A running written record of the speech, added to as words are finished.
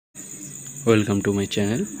Welcome to my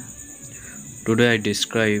channel. Today I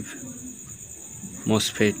describe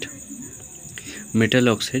Mosfet, metal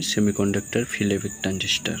oxide semiconductor field effect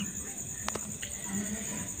transistor.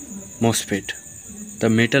 Mosfet. The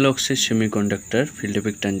metal oxide semiconductor field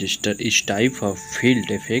effect transistor is type of field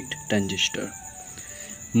effect transistor,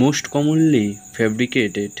 most commonly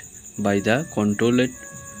fabricated by the controlled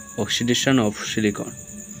oxidation of silicon.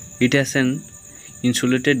 It has an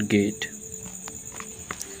insulated gate.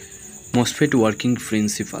 Mosfet working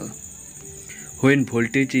principle. When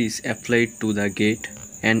voltage is applied to the gate,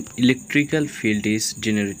 an electrical field is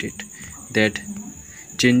generated that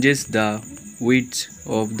changes the width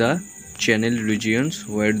of the channel regions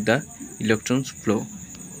where the electrons flow.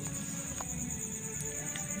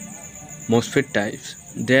 Mosfet types.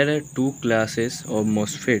 There are two classes of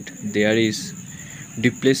Mosfet. There is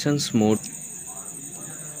depletion mode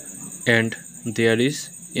and there is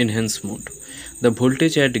enhance mode. The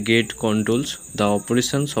voltage at gate controls the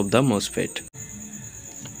operations of the Mosfet.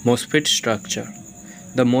 Mosfet structure.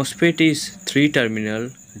 The Mosfet is three-terminal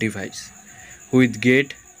device with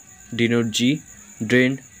gate denote G,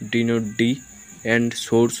 drain denote D, and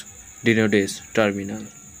source denote S terminal.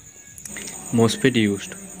 Mosfet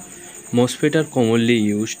used. Mosfet are commonly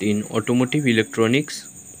used in automotive electronics,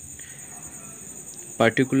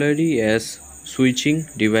 particularly as switching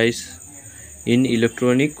device in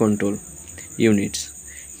electronic control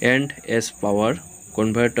units and as power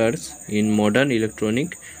converters in modern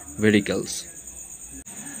electronic vehicles.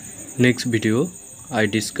 Next video I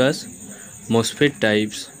discuss Mosfet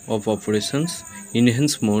types of operations,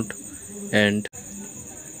 enhance mode and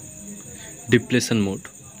depletion mode.